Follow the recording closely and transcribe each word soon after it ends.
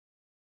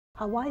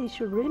Hawaii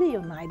should really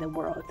unite the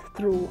world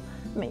through,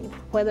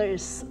 whether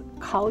it's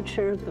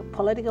culture, the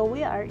political,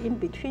 we are in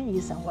between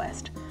East and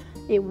West.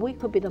 If we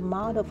could be the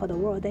model for the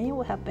world, then you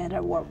will have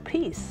better world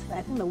peace.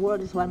 I think the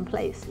world is one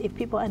place. If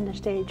people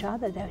understand each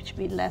other, there should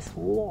be less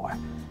war,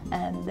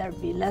 and there will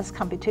be less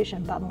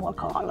competition, but more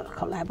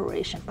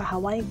collaboration. But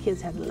Hawaiian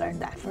kids have to learn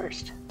that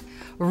first.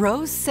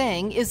 Rose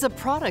Tseng is a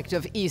product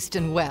of East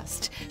and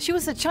West. She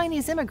was a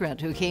Chinese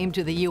immigrant who came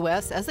to the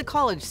U.S. as a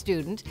college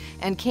student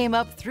and came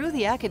up through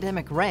the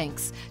academic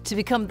ranks to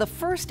become the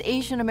first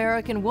Asian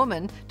American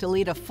woman to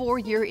lead a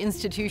 4-year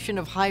institution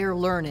of higher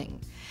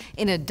learning.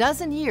 In a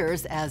dozen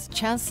years as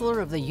Chancellor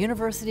of the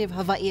University of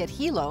Hawaii at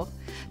Hilo,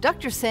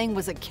 Dr. Tseng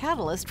was a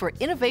catalyst for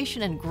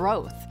innovation and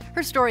growth.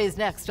 Her story is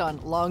next on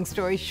Long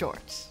Story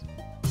Short.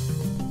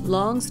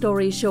 Long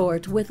Story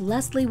Short with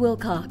Leslie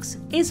Wilcox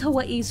is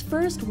Hawaii's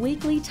first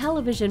weekly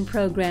television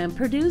program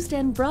produced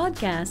and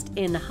broadcast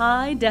in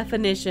high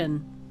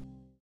definition.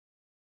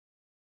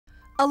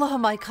 Aloha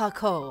mai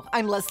kako,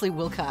 I'm Leslie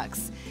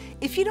Wilcox.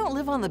 If you don't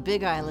live on the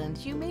Big Island,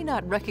 you may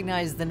not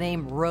recognize the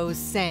name Rose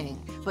Tseng,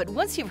 but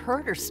once you've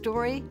heard her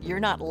story, you're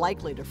not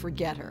likely to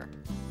forget her.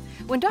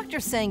 When Dr.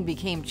 Tseng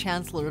became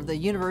Chancellor of the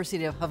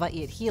University of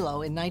Hawaii at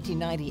Hilo in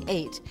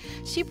 1998,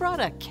 she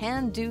brought a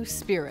can-do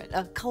spirit,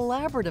 a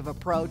collaborative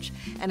approach,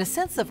 and a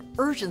sense of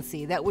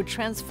urgency that would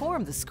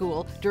transform the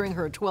school during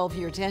her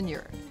 12-year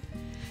tenure.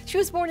 She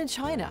was born in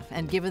China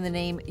and given the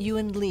name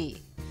Yuen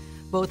Li.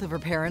 Both of her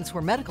parents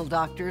were medical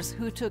doctors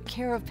who took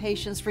care of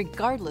patients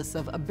regardless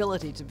of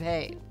ability to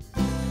pay.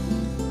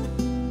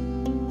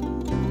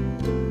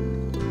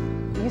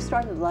 You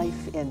started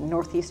life in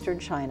northeastern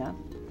China,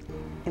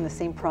 in the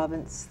same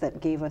province that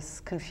gave us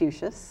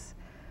Confucius.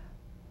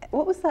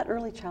 What was that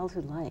early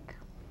childhood like?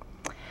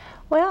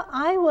 Well,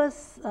 I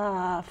was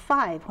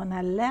 5 when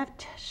I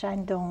left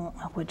Shandong,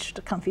 which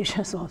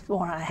Confucius was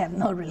born. I have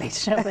no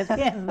relationship with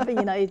him. But,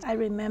 I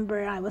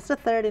remember I was the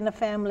third in the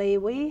family.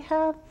 We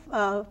have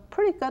a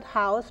pretty good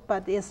house,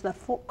 but it's the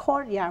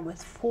courtyard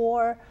with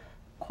 4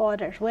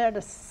 quarters. We're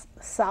the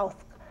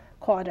south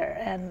quarter,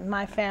 and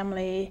my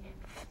family,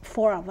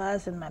 4 of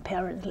us and my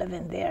parents live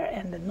in there,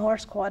 and the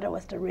north quarter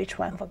was the rich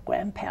one for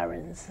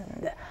grandparents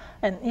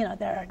and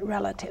their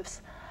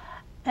relatives.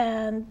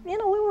 And we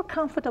were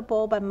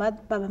comfortable, but my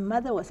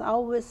mother was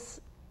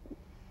always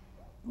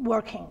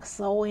working,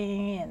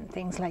 sewing and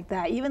things like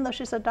that, even though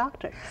she's a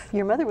doctor.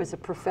 Your mother was a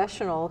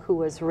professional who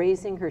was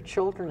raising her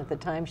children at the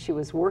time she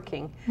was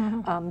working.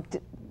 Mm-hmm.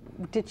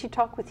 Did she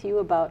talk with you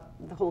about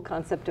the whole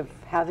concept of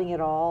having it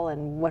all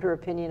and what her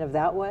opinion of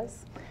that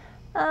was?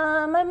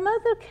 My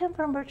mother came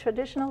from a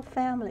traditional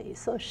family,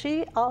 so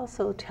she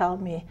also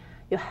told me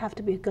you have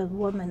to be a good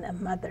woman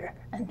and mother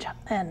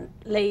and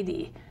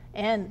lady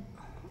and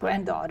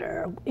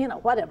granddaughter,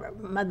 whatever,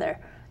 mother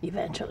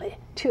eventually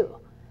too.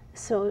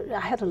 So I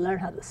had to learn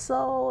how to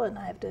sew, and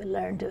I have to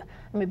learn to,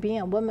 being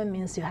a woman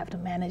means you have to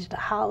manage the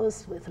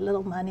house with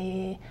little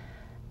money.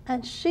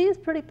 And she's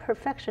pretty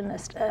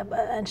perfectionist,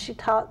 and she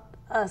taught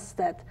us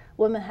that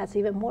women has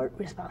even more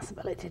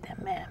responsibility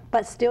than men.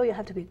 But still, you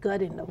have to be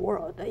good in the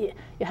world.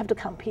 You have to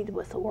compete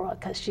with the world,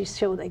 because she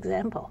showed the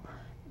example.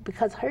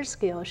 Because her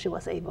skill, she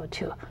was able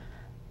to,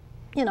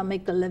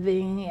 make the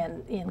living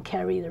and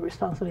carry the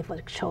responsibility for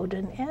the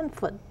children, and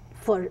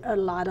for a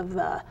lot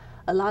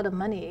of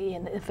money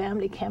in the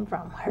family came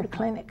from her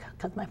clinic,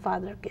 because my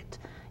father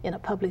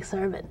public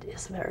servant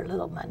is very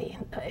little money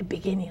in the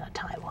beginning of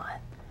Taiwan.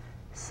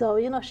 So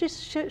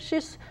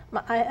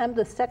I am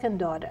the second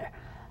daughter.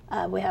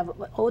 We have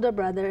an older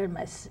brother,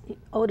 my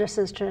older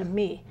sister, and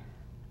me.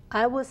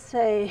 I would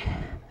say,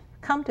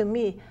 come to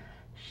me,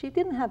 she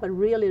didn't have a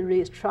really,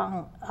 really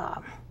strong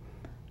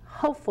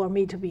hope for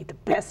me to be the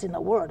best in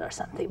the world or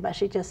something, but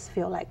she just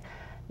feel like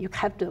you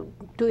have to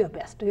do your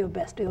best, do your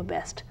best, do your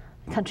best,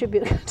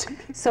 contribute.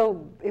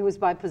 So it was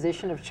by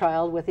position of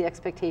child what the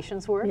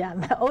expectations were? Yeah,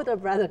 my older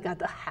brother got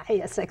the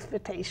highest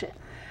expectation.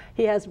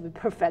 He has to be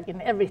perfect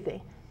in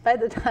everything. By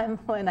the time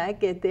when I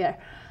get there,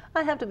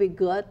 I have to be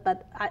good,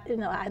 but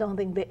I don't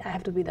think I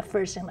have to be the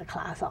first in the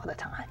class all the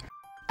time.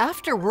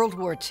 After World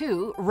War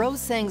II, Rose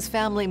Tseng's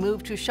family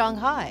moved to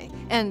Shanghai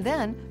and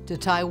then to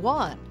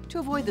Taiwan to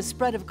avoid the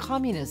spread of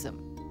communism.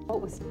 What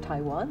was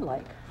Taiwan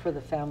like for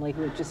the family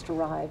who had just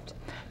arrived?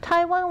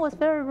 Taiwan was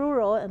very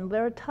rural and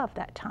very tough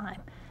that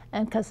time,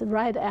 and because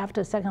right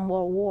after Second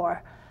World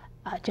War,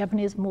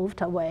 Japanese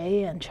moved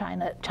away, and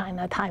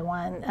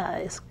Taiwan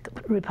is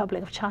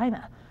Republic of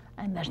China.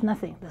 And there's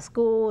nothing, the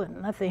school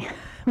and nothing,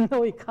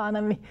 no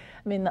economy.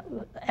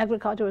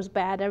 Agriculture was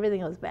bad,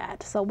 everything was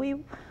bad. So we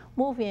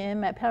moved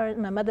in.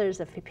 My mother is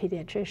a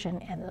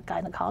pediatrician and a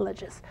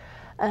gynecologist,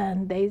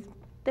 and they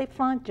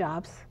found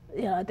jobs.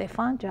 They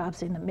found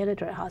jobs in the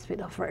military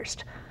hospital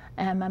first.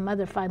 And my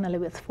mother finally,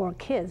 with 4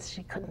 kids,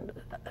 she couldn't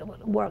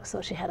work,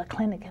 so she had a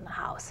clinic in the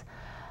house.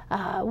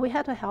 We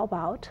had to help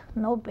out.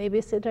 No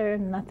babysitter,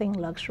 nothing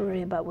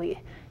luxury, but we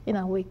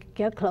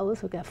get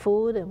clothes, we get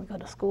food, and we go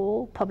to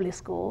school, public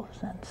schools.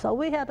 And so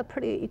we had a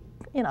pretty,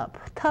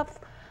 tough,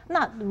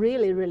 not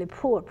really, really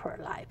poor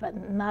life, but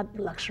not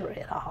luxury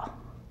at all.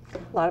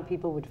 A lot of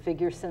people would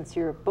figure since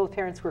both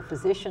parents were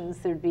physicians,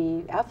 there'd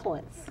be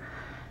affluence.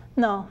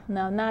 No,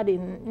 not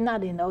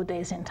in those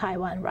days in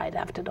Taiwan right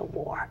after the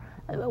war.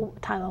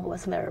 Taiwan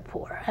was very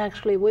poor.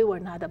 Actually, we were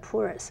not the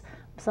poorest.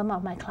 Some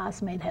of my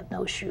classmates had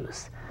no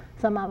shoes.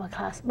 Some of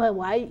my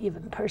well, I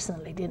even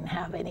personally didn't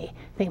have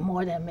anything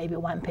more than maybe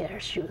one pair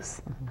of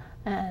shoes.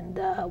 And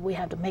we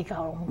had to make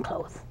our own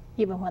clothes.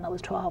 Even when I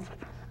was 12,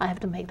 I have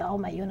to make all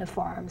my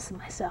uniforms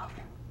myself.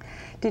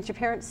 Did your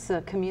parents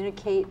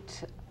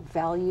communicate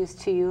values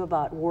to you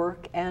about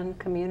work and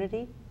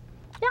community?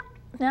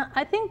 Yeah,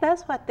 I think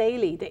that's what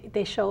daily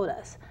they showed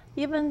us.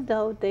 Even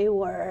though they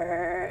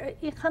were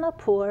kind of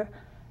poor,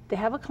 they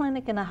have a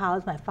clinic in the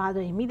house. My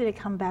father immediately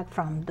come back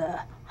from the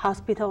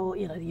hospital,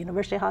 the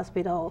university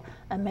hospital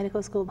and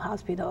medical school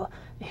hospital.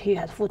 He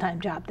had a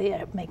full-time job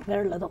there, make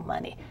very little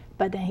money.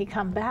 But then he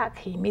come back,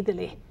 he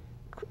immediately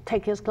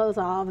take his clothes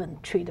off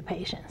and treat the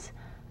patients.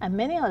 And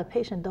many of the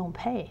patients don't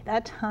pay.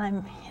 That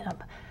time,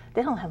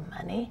 they don't have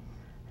money.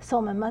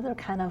 So my mother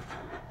kind of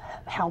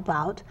helped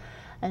out.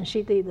 And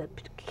she did the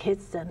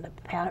kids and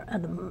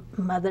the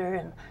mother,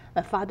 and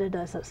my father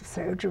does the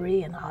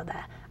surgery and all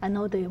that. I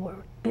know they were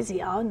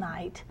busy all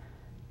night,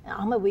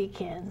 on the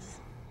weekends,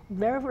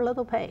 very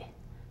little pay.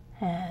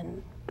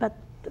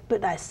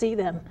 But I see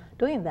them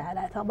doing that.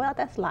 I thought, well,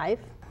 that's life.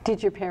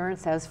 Did your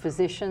parents, as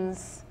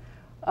physicians,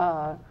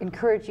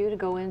 encourage you to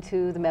go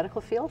into the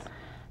medical field?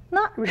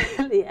 Not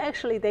really.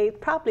 Actually, they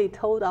probably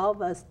told all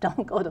of us,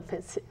 don't go to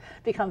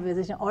become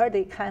physician, or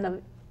they kind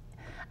of,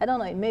 I don't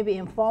know, maybe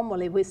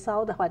informally, we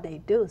saw what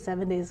they do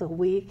 7 days a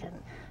week, and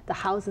the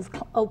house is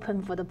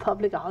open for the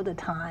public all the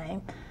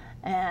time.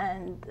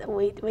 And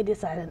we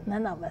decided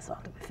none of us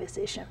want to be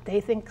physicians.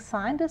 They think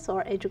scientists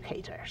or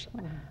educators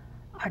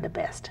are the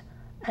best.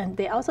 And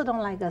they also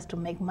don't like us to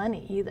make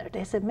money either.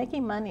 They said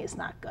making money is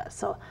not good.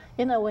 So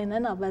in a way,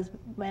 none of us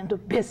went to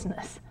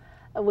business.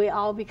 We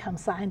all become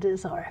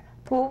scientists or.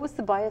 Well, what was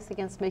the bias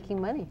against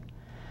making money?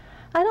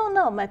 I don't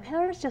know. My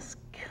parents just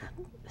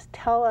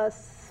tell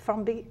us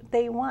from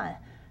day one,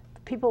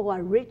 people who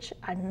are rich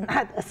are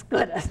not as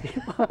good as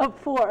people who are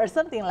poor, or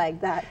something like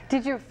that.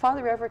 Did your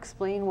father ever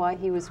explain why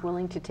he was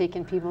willing to take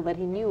in people that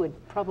he knew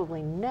would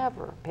probably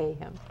never pay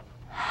him?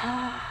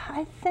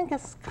 I think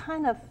it's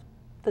kind of,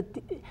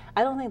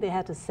 I don't think they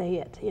had to say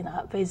it.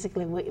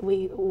 Basically,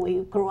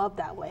 we grew up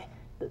that way.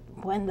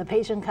 When the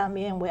patient come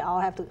in, we all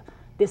have to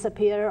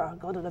disappear or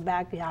go to the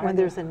backyard. When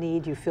there's a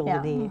need, you fill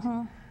the need.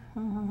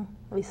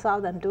 We saw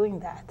them doing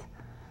that.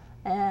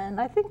 And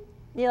I think,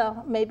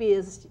 maybe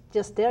it's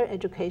just their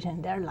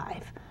education, their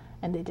life,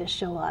 and they just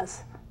show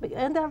us.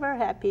 And they're very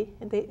happy.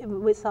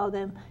 We saw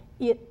them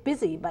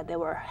busy, but they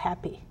were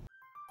happy.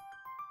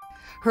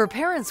 Her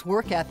parents'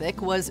 work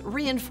ethic was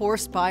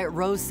reinforced by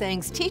Rose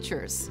Tseng's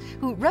teachers,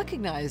 who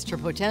recognized her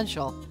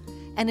potential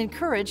and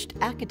encouraged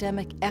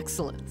academic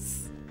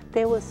excellence.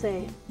 They would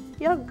say,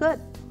 you're good,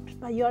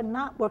 but you're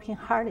not working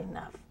hard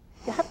enough.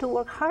 You have to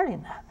work hard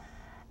enough.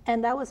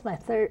 And that was my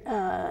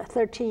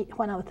 13,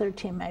 when I was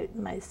 13,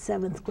 my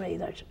 7th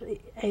grade or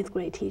 8th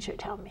grade teacher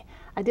told me,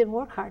 I didn't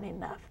work hard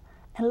enough.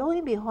 And lo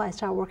and behold, I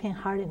started working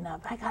hard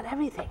enough. I got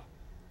everything.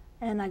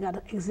 And I got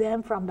an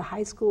exam from the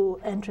high school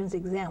entrance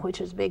exam,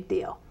 which is a big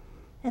deal.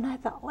 And I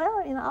thought,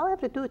 well, all I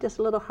have to do is just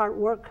a little hard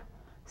work.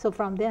 So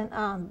from then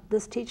on,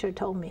 this teacher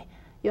told me,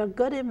 you're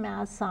good in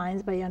math,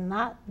 science, but you're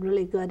not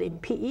really good in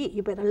PE.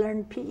 You better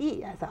learn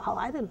PE. I thought,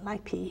 I didn't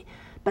like PE.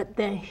 But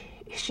then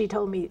she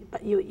told me,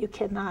 but you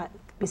cannot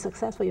be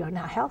successful, you're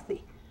not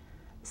healthy.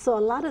 So a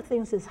lot of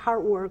things is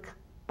hard work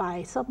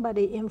by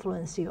somebody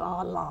influence you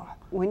all along.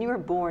 When you were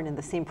born in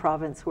the same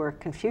province where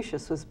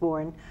Confucius was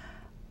born,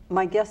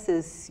 my guess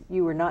is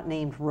you were not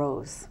named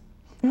Rose.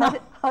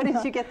 How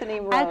did you get the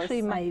name Rose?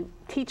 Actually, my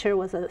teacher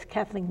was a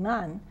Catholic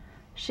nun.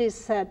 She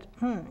said,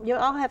 you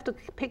all have to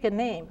pick a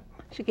name.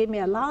 She gave me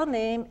a long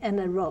name and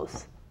a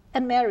Rose,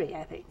 and Mary,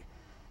 I think.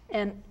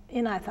 And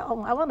I thought,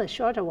 I want a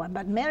shorter one,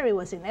 but Mary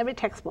was in every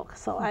textbook,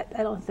 so I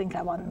don't think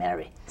I want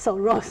Mary. So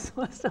Rose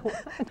was the one.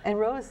 And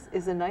Rose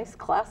is a nice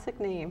classic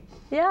name.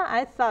 Yeah,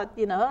 I thought,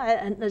 I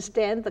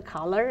understand the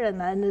color,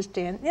 and I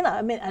understand, I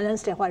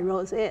understand what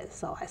Rose is.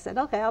 So I said,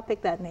 okay, I'll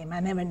pick that name. I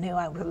never knew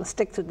I would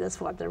stick to this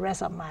for the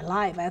rest of my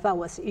life. I thought I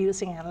was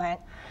using a lang,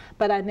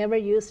 but I never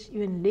use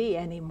Yun Li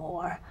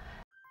anymore.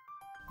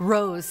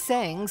 Rose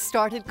Tseng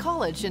started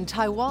college in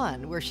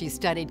Taiwan, where she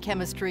studied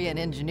chemistry and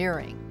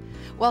engineering.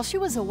 While she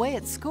was away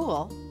at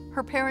school,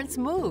 her parents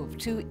moved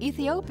to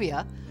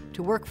Ethiopia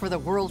to work for the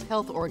World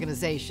Health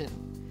Organization.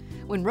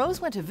 When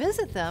Rose went to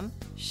visit them,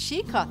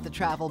 she caught the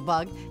travel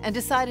bug and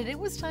decided it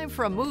was time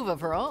for a move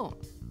of her own.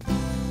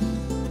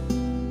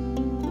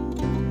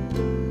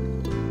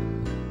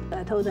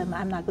 I told them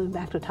I'm not going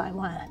back to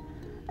Taiwan,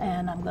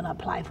 and I'm going to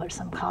apply for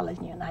some college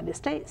in the United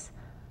States.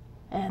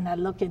 And I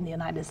looked in the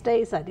United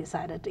States, I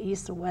decided to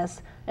east or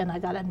west, and I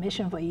got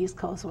admission for East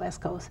Coast, West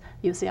Coast,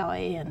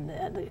 UCLA, and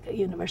the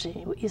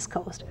University of East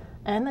Coast.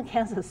 And then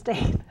Kansas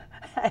State,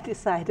 I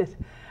decided.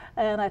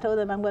 And I told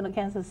them I'm going to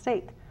Kansas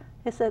State.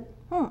 They said,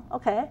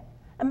 okay.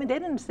 They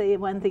didn't say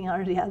one thing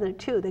or the other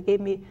too. They gave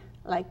me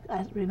like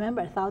I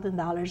remember $1,000 in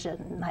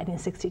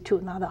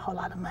 1962, not a whole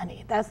lot of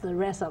money. That's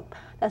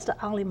the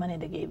only money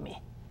they gave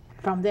me.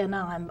 From then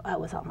on, I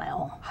was on my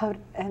own.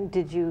 And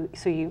did you,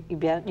 so you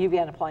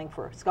began applying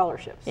for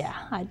scholarships? Yeah,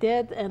 I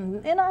did,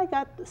 and I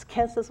got,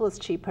 Kansas was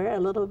cheaper a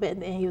little bit,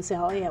 and you say,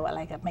 oh yeah, well,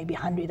 like maybe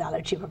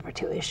 $100 cheaper per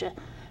tuition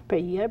per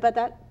year, but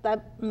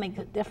that makes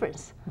a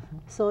difference.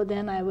 So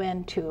then I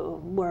went to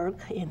work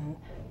in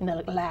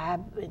the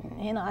lab,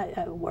 and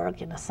I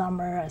work in the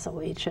summer as a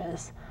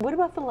waitress. What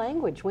about the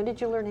language? When did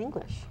you learn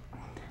English?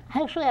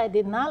 Actually, I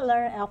did not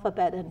learn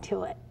alphabet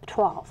until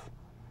 12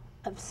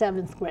 of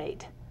 7th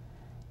grade.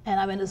 And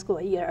I went to school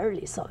a year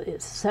early, so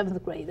it's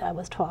 7th grade, I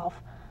was 12.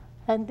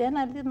 And then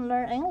I didn't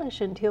learn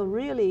English until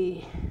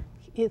really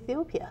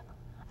Ethiopia.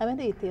 I went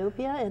to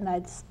Ethiopia and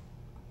I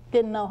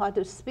didn't know how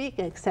to speak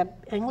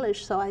except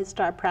English, so I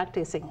started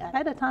practicing.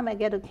 By the time I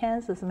get to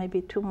Kansas,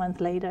 maybe 2 months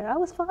later, I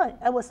was fine.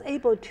 I was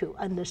able to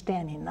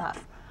understand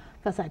enough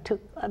because I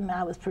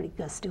was a pretty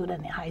good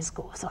student in high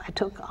school, so I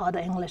took all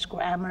the English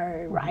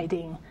grammar,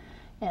 writing,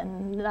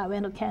 and I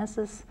went to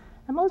Kansas.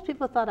 And most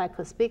people thought I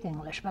could speak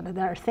English, but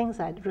there are things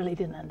I really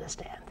didn't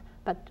understand.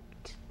 But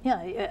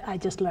I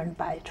just learned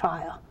by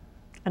trial.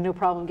 And no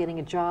problem getting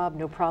a job,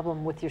 no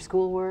problem with your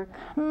schoolwork?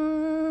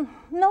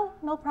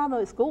 No problem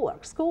with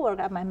schoolwork.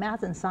 Schoolwork, my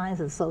math and science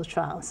is so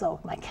strong, so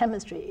my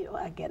chemistry,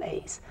 I get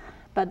A's.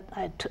 But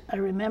I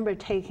remember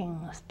taking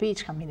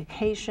speech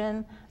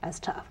communication, that's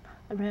tough.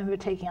 I remember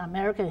taking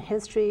American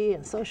history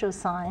and social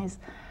science.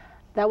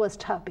 That was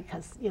tough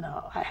because,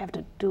 I have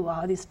to do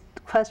all these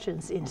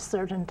questions in a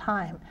certain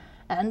time.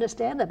 I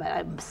understand it, but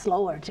I'm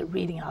slower to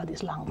reading all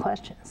these long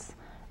questions.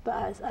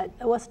 But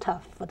it was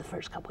tough for the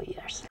first couple of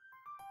years.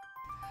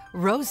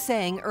 Rose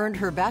Tseng earned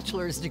her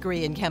bachelor's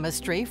degree in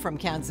chemistry from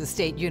Kansas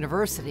State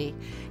University,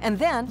 and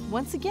then,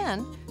 once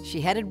again,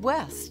 she headed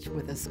west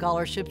with a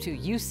scholarship to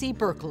UC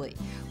Berkeley,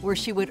 where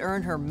she would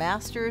earn her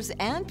master's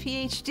and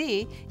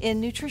PhD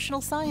in nutritional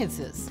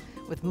sciences,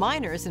 with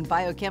minors in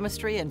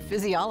biochemistry and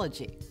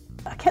physiology.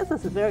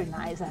 Kansas is very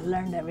nice. I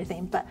learned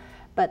everything, but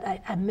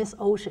I miss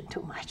ocean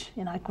too much.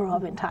 I grew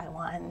up in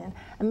Taiwan, and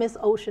I miss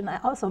ocean. I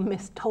also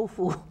miss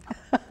tofu.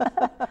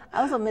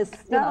 I also miss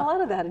not a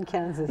lot of that in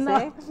Kansas,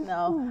 eh?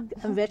 No,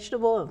 and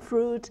vegetable and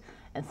fruit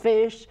and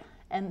fish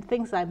and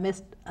things I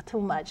missed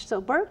too much.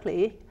 So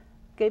Berkeley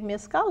gave me a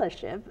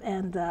scholarship,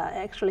 and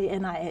actually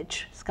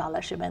NIH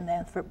scholarship, and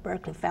then for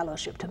Berkeley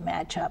fellowship to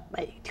match up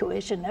my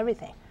tuition and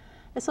everything.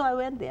 And so I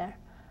went there.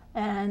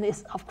 And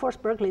of course,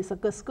 Berkeley is a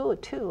good school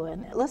too.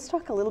 And let's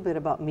talk a little bit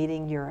about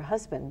meeting your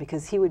husband,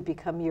 because he would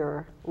become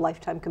your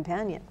lifetime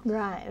companion.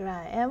 Right.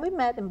 And we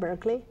met in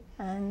Berkeley,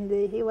 and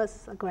he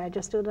was a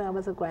graduate student, I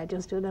was a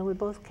graduate student. We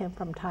both came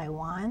from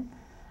Taiwan.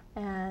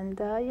 And,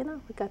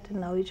 we got to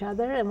know each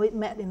other, and we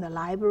met in the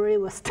library,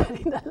 we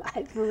studied in the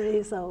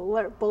library, so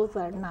we both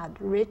are not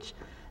rich.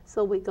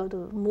 So we go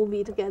to a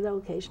movie together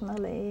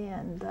occasionally,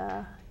 and,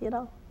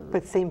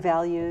 But same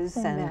values,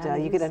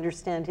 values. You could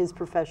understand his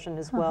profession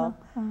as well.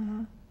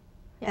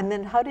 Yeah. And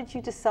then how did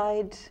you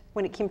decide,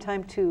 when it came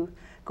time to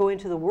go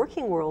into the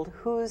working world,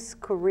 whose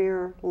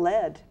career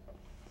led?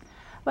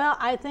 Well,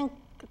 I think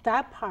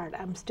that part,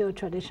 I'm still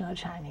traditional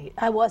Chinese.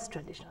 I was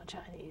traditional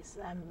Chinese.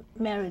 I'm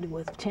married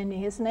with changing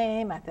his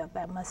name. I thought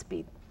that must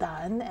be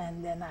done,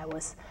 and then I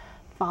was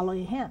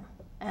following him.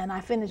 And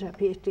I finished my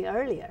PhD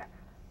earlier.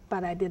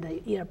 But I did a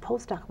year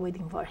postdoc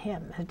waiting for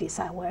him to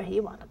decide where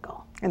he wanted to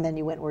go. And then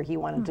you went where he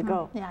wanted to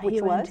go, yeah, which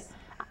he was?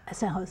 Went to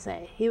San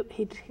Jose.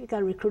 He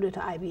got recruited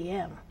to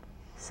IBM.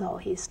 So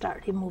he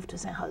moved to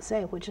San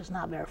Jose, which is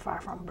not very far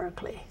from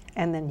Berkeley.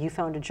 And then you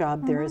found a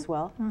job there as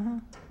well?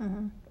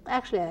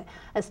 Actually,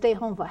 I stayed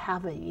home for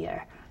half a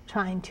year,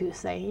 trying to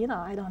say,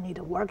 I don't need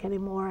to work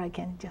anymore. I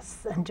can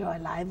just enjoy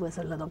life with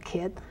a little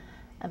kid.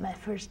 And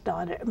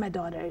my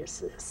daughter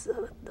is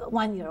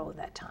 1 year old at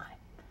that time.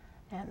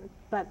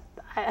 But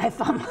I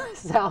found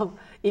myself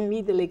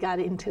immediately got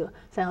into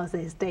San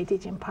Jose State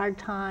teaching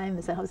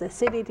part-time, San Jose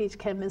City teach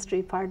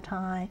chemistry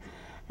part-time,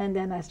 and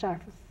then I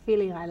started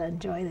feeling I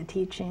enjoy the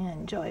teaching,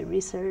 enjoy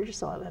research,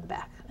 so I went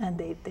back, and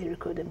they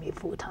recruited me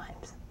full-time.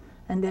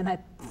 And then I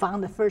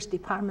found the first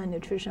department,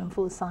 nutrition,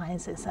 food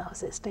science in San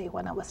Jose State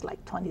when I was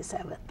like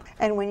 27.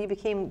 And when you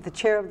became the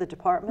chair of the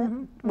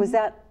department, was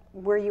that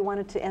where you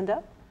wanted to end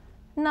up?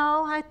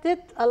 No, I did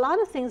a lot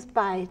of things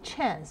by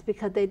chance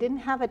because they didn't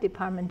have a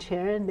department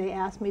chair and they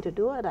asked me to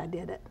do it, I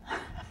did it.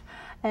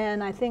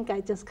 And I think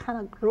I just kind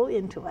of grew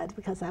into it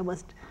because I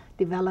was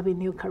developing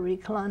new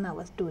curriculum, I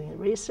was doing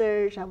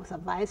research, I was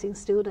advising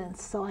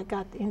students, so I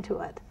got into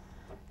it.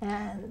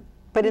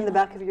 But in the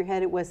back of your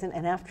head it wasn't,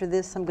 and after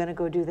this I'm going to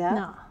go do that?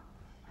 No,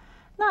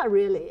 not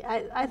really.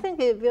 I think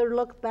if you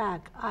look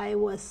back, I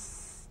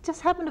was just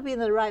happened to be in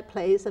the right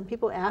place and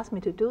people asked me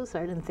to do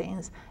certain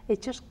things.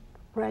 It just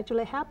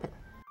gradually happened.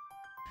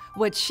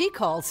 What she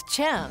calls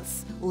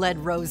chance led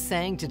Rose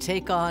Tseng to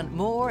take on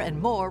more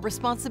and more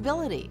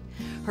responsibility.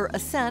 Her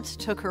ascent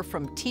took her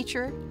from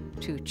teacher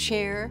to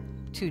chair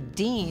to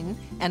dean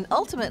and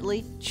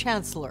ultimately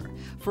chancellor,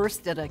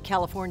 first at a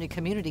California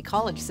community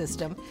college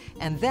system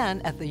and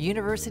then at the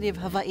University of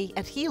Hawaii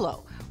at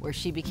Hilo, where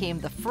she became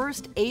the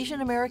first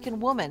Asian American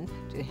woman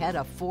to head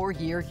a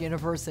 4-year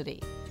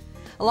university.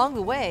 Along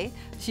the way,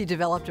 she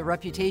developed a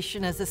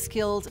reputation as a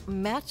skilled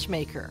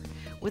matchmaker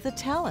with a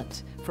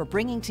talent for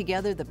bringing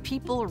together the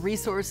people,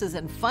 resources,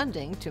 and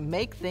funding to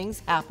make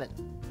things happen.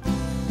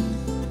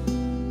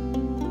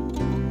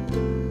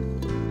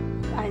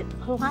 I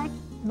like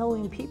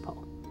knowing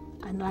people.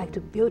 I like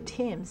to build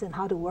teams and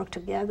how to work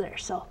together.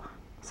 So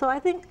I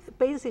think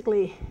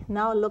basically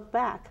now I look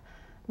back,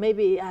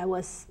 maybe I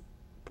was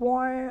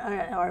born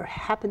or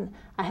happened,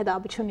 I had the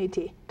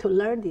opportunity to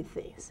learn these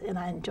things, and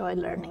I enjoy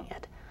learning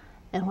it.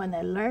 And when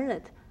I learn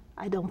it,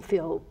 I don't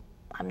feel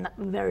I'm not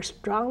a very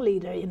strong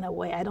leader in a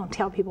way. I don't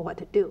tell people what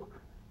to do.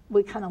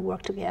 We kind of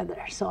work together.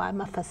 So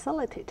I'm a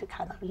facilitator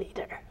kind of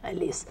leader, at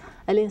least.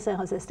 At least in San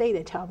Jose State,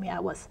 they tell me I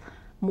was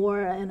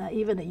more, and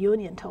even the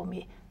union told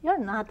me, you're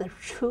not the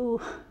true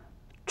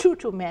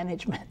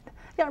management.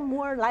 You're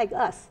more like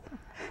us.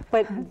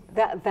 But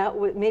that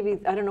would maybe,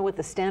 I don't know what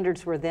the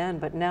standards were then,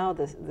 but now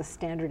the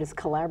standard is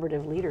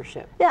collaborative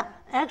leadership. Yeah,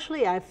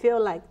 actually I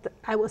feel like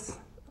I was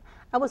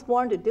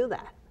born to do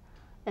that.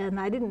 And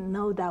I didn't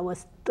know that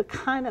was the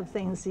kind of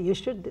things you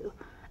should do.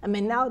 I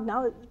mean,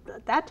 now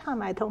at that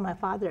time I told my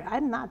father,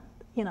 I'm not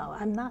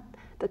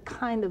the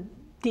kind of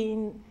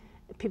dean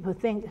people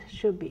think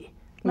should be.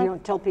 You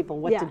don't tell people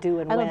what to do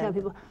and when. I don't tell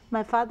people.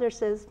 My father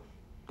says,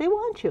 they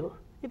want you.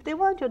 If they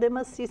want you, they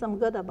must see some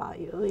good about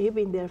you. You've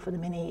been there for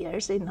many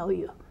years, they know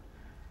you.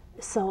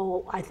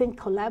 So I think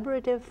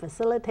collaborative,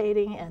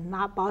 facilitating, and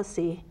not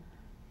bossy,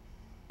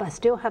 but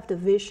still have the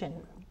vision.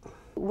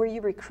 Were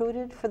you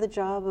recruited for the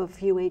job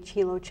of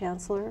UH-Hilo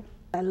Chancellor?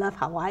 I love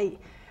Hawaii.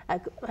 I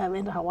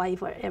went to Hawaii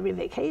for every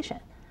vacation.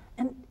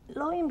 And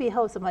lo and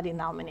behold, somebody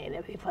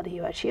nominated me for the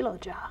UH-Hilo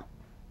job.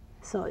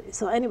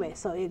 So anyway,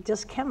 so it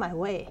just came my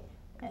way.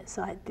 And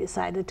so I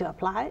decided to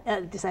apply,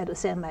 decided to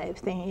send my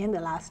thing in the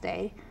last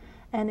day.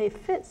 And it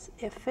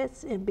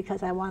fits in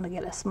because I want to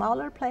get a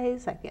smaller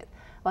place.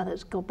 Want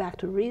to go back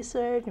to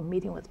research and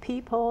meeting with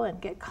people and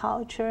get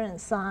culture and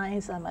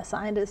science. I'm a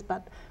scientist,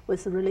 but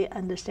with really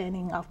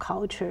understanding of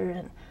culture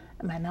and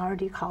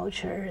minority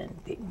culture and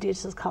the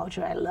indigenous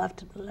culture. I love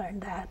to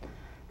learn that.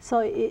 So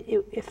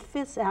it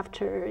fits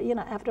after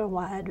a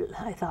while.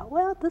 I thought,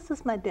 well, this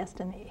is my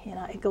destiny.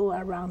 I go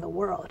around the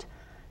world,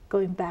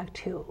 going back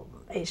to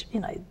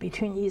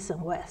between East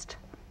and West.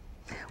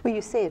 Well,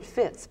 you say it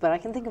fits, but I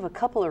can think of a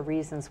couple of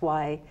reasons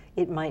why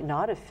it might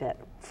not have fit.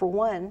 For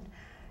one,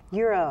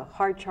 you're a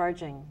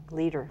hard-charging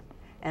leader,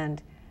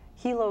 and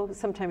Hilo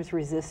sometimes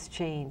resists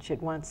change.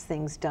 It wants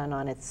things done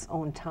on its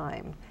own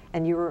time,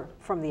 and you're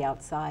from the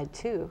outside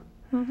too.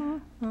 Mm-hmm.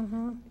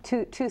 Mm-hmm.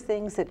 Two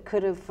things that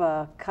could have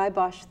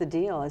kiboshed the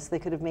deal, as they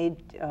could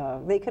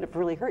have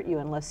really hurt you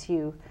unless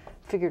you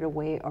figured a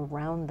way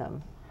around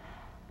them.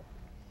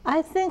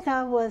 I think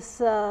I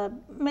was,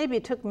 maybe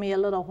it took me a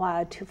little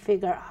while to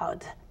figure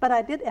out, but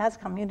I did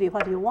ask community,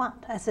 what do you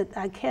want? I said,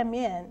 I came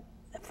in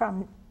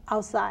from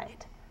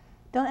outside.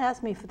 Don't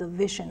ask me for the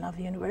vision of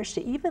the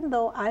university. Even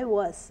though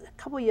a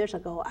couple years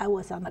ago, I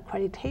was on the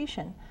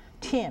accreditation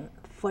team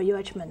for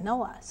UH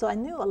Manoa, so I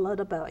knew a lot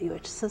about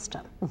UH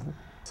system. Mm-hmm.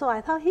 So I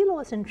thought Hilo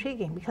was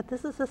intriguing because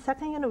this is the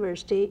second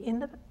university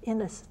in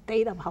the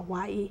state of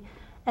Hawaii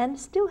and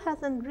still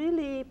hasn't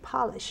really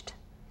polished.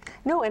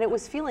 No, and it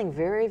was feeling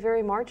very,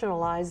 very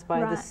marginalized by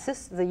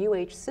the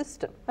UH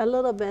system. A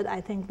little bit,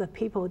 I think the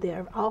people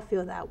there all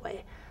feel that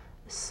way.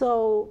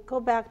 So go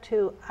back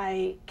to,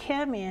 I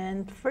came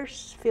in,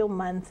 first few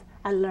months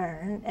I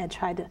learned and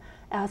tried to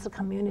ask the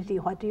community,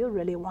 what do you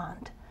really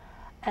want?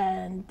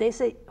 And they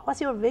say, what's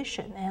your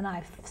vision? And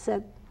I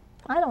said,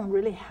 I don't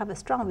really have a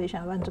strong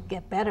vision. I want to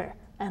get better,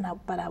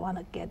 but I want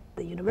to get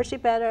the university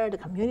better, the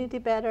community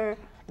better,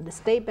 and the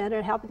state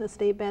better, helping the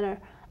state better,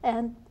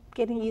 and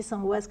getting East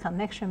and West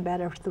connection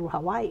better through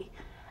Hawaii.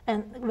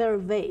 And very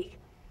vague.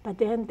 But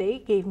then they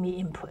gave me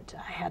input.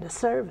 I had a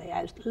survey.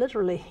 I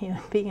literally,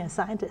 being a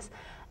scientist,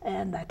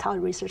 and I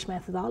taught research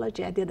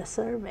methodology, I did a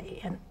survey,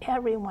 and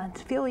everyone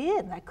filled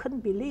in. I couldn't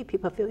believe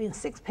people filled in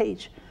 6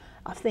 pages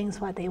of things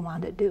what they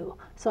want to do.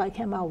 So I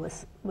came out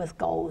with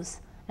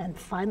goals and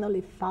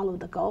finally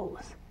followed the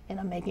goals.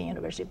 Making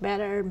university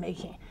better,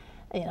 making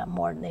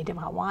more Native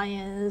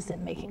Hawaiians,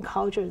 and making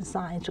culture and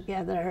science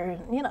together,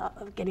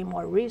 and getting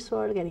more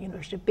resource, getting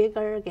university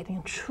bigger,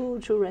 getting true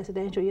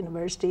residential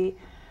university.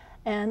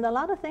 And a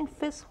lot of things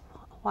fit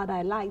what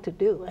I like to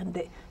do, and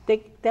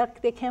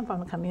they came from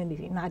the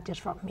community, not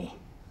just from me.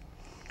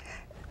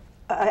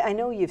 I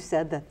know you've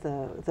said that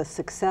the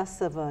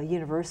success of a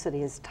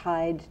university is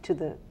tied to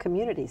the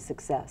community's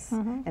success,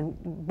 mm-hmm. and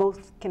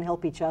both can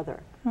help each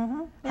other.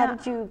 Mm-hmm. How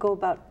did you go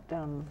about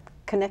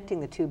connecting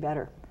the two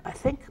better? I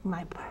think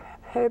my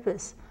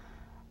purpose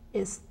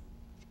is,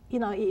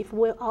 if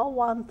we all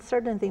want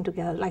certain thing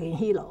together, like in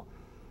Hilo,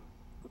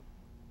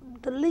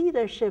 the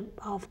leadership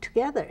of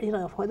together,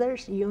 whether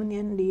it's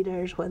union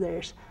leaders, whether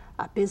it's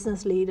a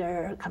business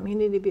leader,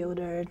 community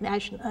builder,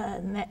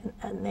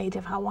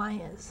 Native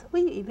Hawaiians,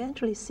 we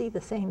eventually see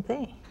the same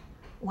thing.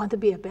 Want to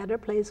be a better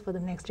place for the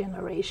next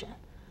generation,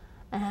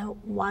 and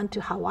want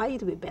Hawaii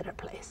to be a better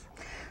place.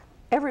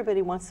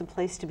 everybody wants the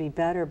place to be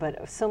better,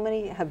 but so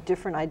many have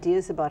different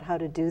ideas about how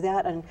to do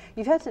that, and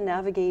you've had to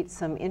navigate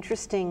some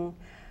interesting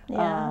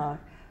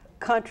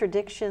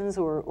contradictions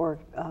or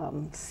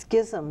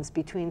schisms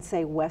between,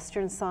 say,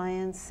 Western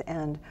science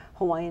and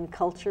Hawaiian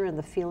culture and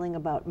the feeling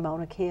about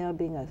Mauna Kea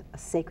being a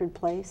sacred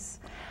place.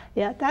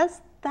 Yeah,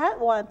 that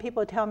one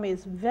people tell me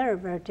is very,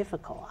 very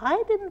difficult.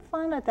 I didn't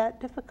find it that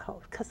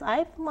difficult because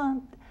I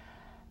found,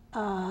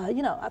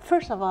 you know,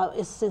 first of all,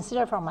 it's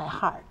sincere from my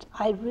heart.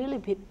 I really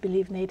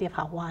believe Native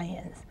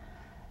Hawaiians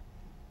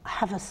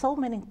have so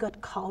many good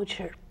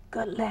culture,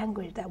 good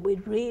language that we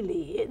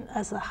really,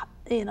 as a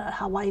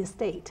Hawaii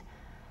state,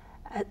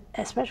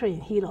 especially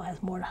in Hilo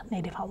as more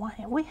Native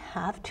Hawaiian, we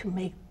have to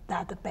make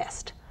that the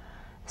best.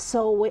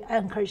 So we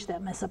encourage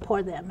them and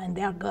support them, and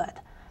they're good.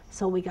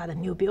 So we got a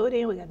new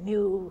building, we got a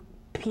new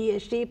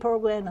PhD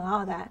program and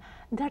all that.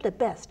 They're the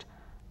best.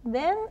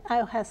 Then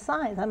I have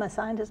science. I'm a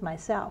scientist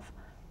myself.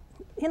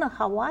 You know,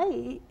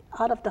 Hawaii,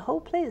 out of the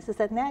whole place, is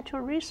a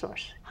natural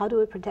resource. How do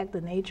we protect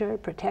the nature,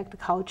 protect the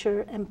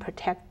culture, and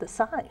protect the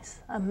science,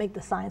 and make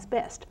the science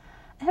best?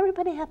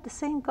 Everybody have the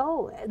same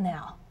goal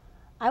now.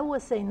 I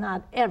would say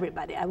not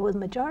everybody. I would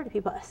majority of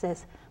people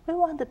says we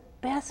want the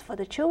best for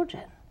the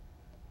children,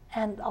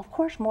 and of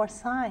course more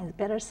science,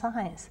 better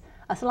science,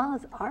 as long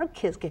as our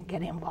kids can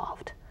get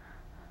involved,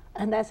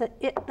 and that's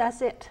it.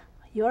 That's it.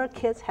 Your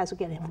kids has to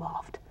get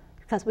involved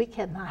because we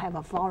cannot have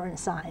a foreign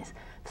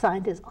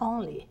scientist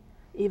only.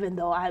 Even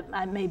though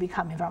I may be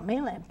coming from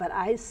mainland, but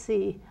I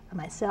see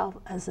myself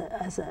as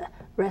a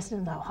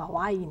resident of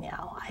Hawaii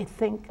now. I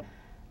think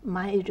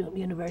my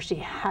university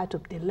had to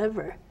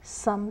deliver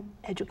some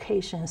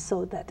education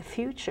so that the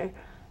future,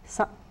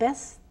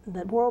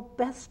 the world's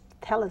best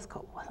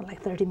telescope,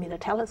 like 30-meter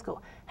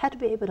telescope, had to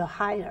be able to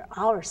hire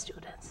our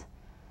students.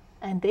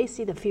 And they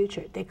see the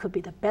future. They could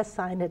be the best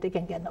scientists. They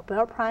can get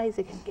Nobel Prize.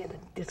 They can get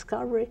a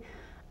discovery,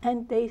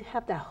 and they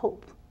have that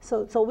hope.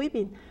 So we've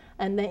been,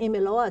 and then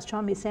Imiloa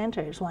Astronomy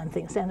Center is one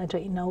thing. Senator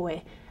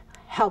Inoue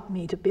helped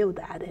me to build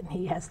that, and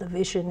he has the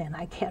vision, and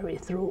I carry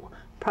through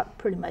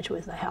pretty much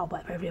with the help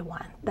of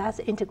everyone. That's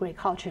integrate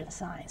culture and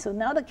science. So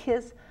now the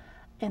kids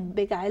in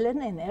Big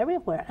Island and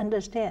everywhere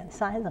understand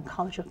science and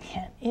culture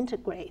can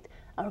integrate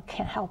or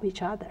can help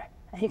each other.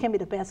 And you can be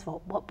the best for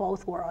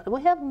both worlds.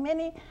 We have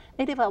many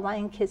Native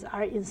Hawaiian kids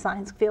are in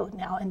science field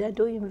now, and they're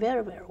doing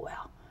very, very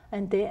well.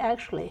 And they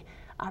actually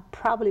are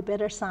probably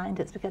better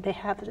scientists because they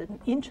have an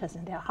interest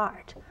in their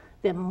heart.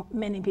 There are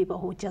many people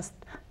who just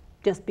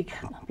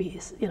be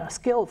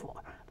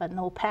skillful, but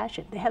no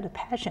passion. They have the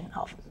passion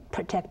of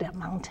protect their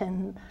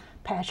mountain,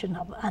 passion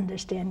of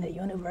understand the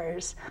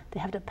universe. They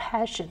have the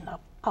passion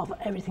of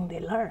everything they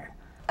learn.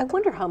 I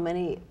wonder how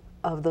many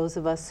of those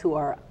of us who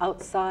are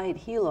outside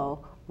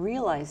Hilo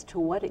realize to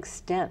what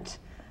extent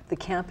the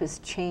campus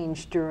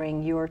changed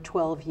during your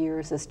 12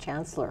 years as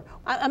chancellor.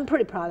 I'm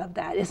pretty proud of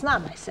that. It's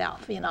not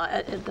myself, you know.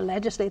 The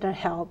legislator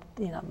helped,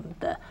 you know,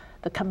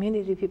 the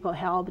community people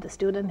help, the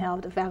student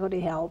help, the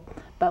faculty help,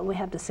 but we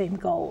have the same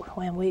goal.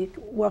 When we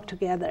work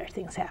together,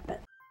 things happen.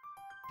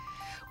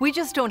 We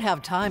just don't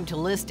have time to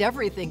list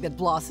everything that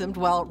blossomed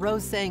while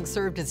Rose Tseng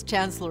served as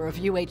Chancellor of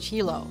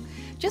UH-Hilo.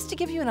 Just to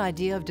give you an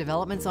idea of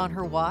developments on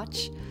her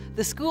watch,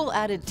 the school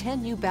added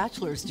 10 new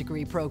bachelor's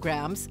degree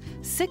programs,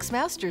 6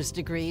 master's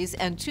degrees,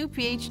 and 2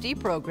 PhD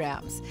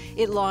programs.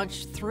 It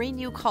launched 3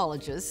 new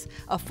colleges,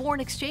 a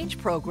foreign exchange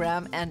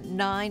program, and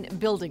 9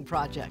 building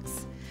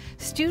projects.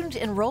 Student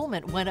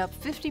enrollment went up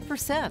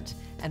 50%,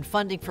 and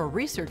funding for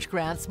research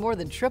grants more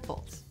than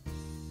tripled.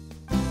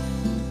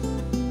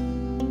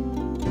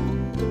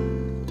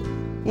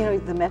 You know,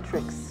 the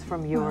metrics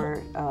from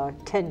your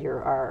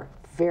tenure are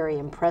very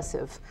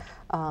impressive.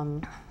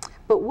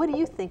 But what do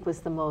you think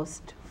was the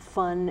most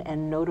fun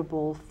and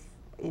notable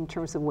in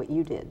terms of what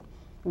you did?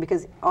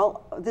 Because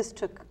all this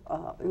took,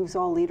 it was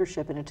all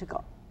leadership, and it took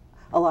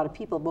a lot of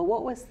people. But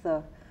what was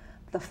the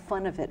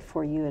fun of it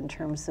for you in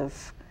terms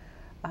of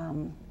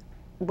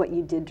what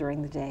you did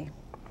during the day?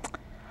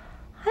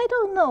 I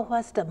don't know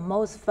what's the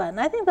most fun.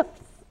 I think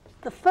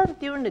the fun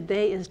during the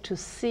day is to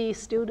see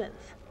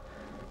students.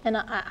 And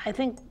I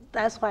think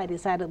that's why I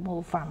decided to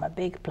move from a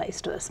big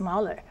place to a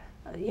smaller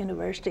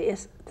university,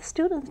 is the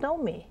students know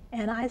me.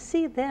 And I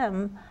see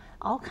them,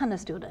 all kind of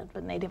students,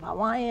 the Native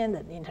Hawaiian,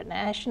 the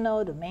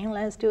international, the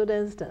mainland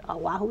students, the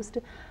Oahu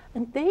students,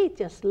 and they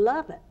just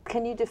love it.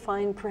 Can you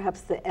define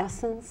perhaps the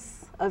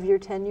essence of your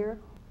tenure?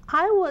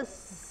 I would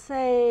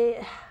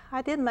say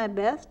I did my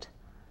best.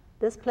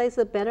 This place is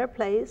a better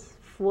place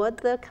for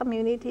the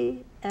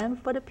community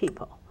and for the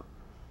people.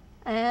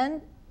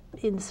 And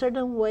in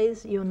certain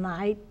ways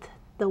unite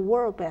the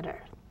world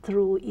better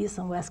through East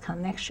and West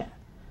connection.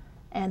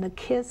 And the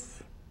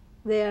kids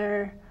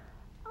there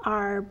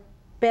are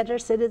better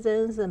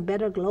citizens and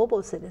better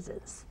global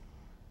citizens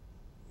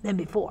than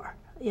before.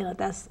 You know,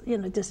 that's, you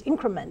know, just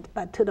increment,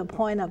 but to the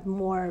point of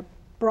more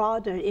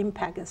broader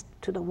impact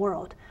to the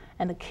world.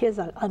 And the kids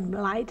are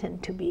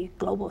enlightened to be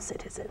global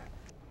citizens.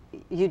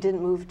 You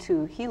didn't move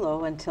to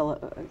Hilo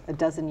until a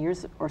dozen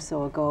years or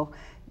so ago.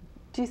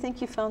 Do you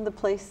think you found the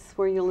place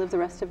where you'll live the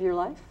rest of your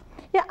life?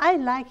 Yeah, I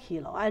like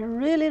Hilo. I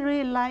really,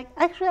 really like,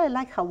 actually I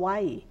like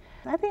Hawaii.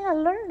 I think I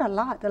learned a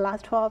lot the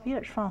last 12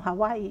 years from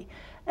Hawaii,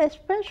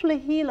 especially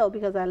Hilo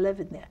because I live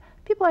in there.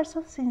 People are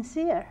so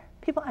sincere.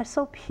 People are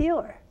so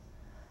pure.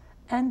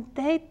 And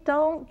they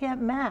don't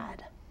get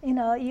mad. You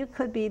know, you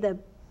could be the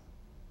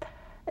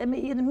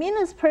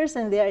meanest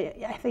person there,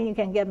 I think you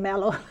can get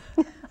mellow.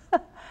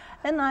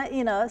 And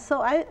you know,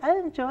 so I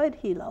enjoyed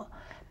Hilo.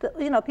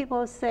 You know,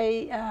 people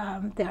say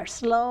they're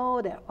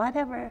slow, they're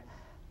whatever.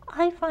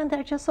 I find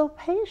they're just so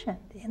patient,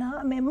 you know.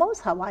 I mean,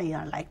 most Hawaii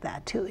are like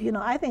that too. You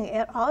know, I think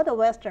all the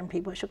Western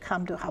people should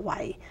come to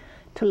Hawaii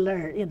to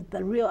learn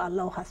the real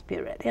aloha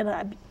spirit. You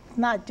know,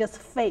 not just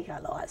fake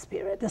aloha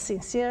spirit, the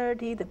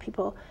sincerity, the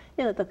people,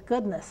 you know, the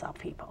goodness of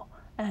people.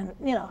 And,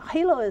 you know,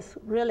 Hilo is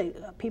really,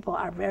 people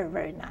are very,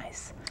 very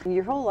nice.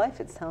 Your whole life,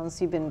 it sounds,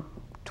 you've been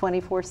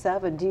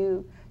 24/7.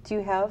 Do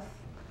you have,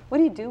 what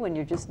do you do when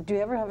you're just, do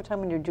you ever have a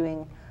time when you're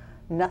doing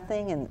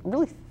nothing and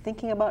really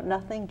thinking about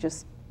nothing,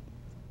 just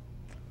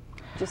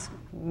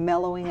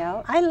mellowing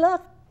out? I love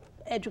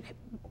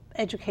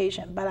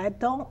education, but I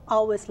don't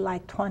always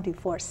like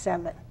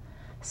 24/7.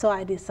 So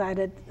I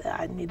decided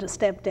I need to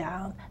step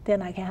down,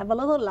 then I can have a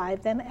little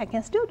life, then I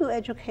can still do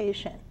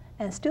education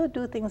and still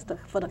do things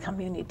for the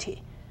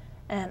community.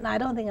 And I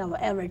don't think I will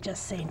ever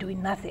just say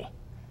doing nothing.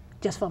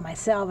 Just for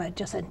myself, I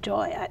just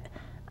enjoy it.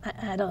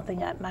 I don't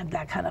think I'm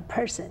that kind of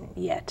person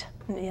yet.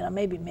 You know,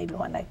 maybe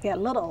when I get a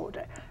little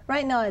older.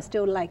 Right now, I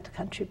still like to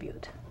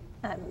contribute.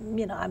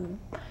 You know, I'm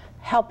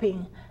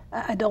helping.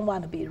 I don't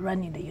want to be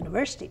running the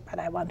university, but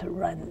I want to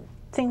run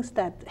things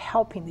that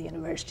helping the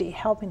university,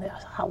 helping the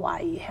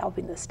Hawaii,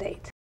 helping the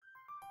state.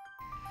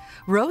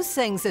 Rose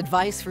Tseng's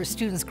advice for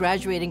students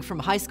graduating from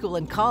high school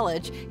and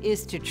college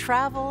is to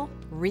travel,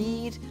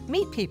 read,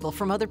 meet people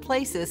from other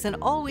places, and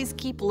always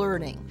keep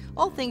learning,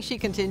 all things she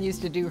continues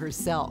to do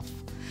herself.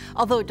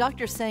 Although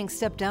Dr. Tseng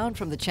stepped down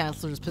from the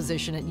Chancellor's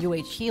position at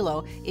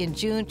UH-Hilo in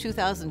June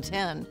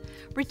 2010,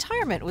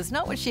 retirement was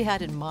not what she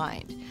had in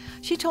mind.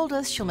 She told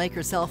us she'll make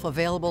herself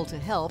available to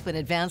help in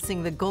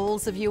advancing the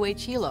goals of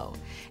UH-Hilo,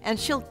 and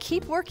she'll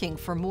keep working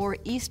for more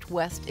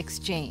East-West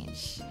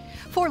exchange.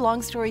 For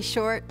Long Story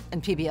Short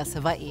and PBS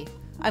Hawaii,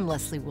 I'm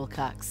Leslie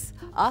Wilcox.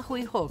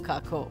 Ahui ho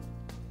kako.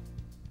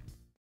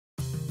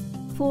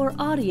 For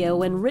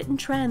audio and written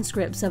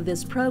transcripts of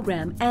this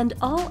program and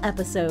all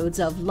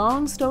episodes of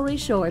Long Story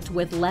Short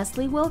with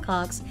Leslie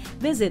Wilcox,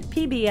 visit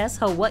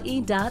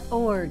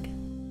pbshawaii.org.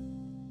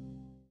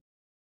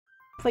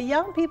 For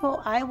young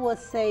people, I would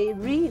say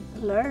read,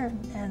 learn,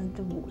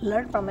 and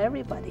learn from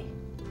everybody.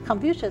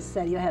 Confucius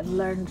said you have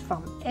learned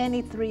from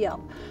any three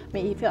of them. I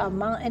mean, if you're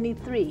among any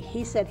three,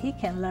 he said he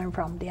can learn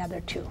from the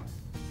other two,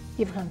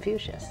 if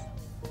Confucius.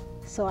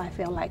 So I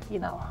feel like, you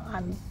know,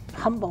 I'm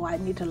humble, I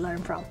need to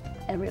learn from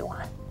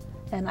everyone.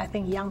 And I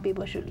think young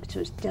people should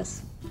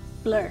just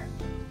learn.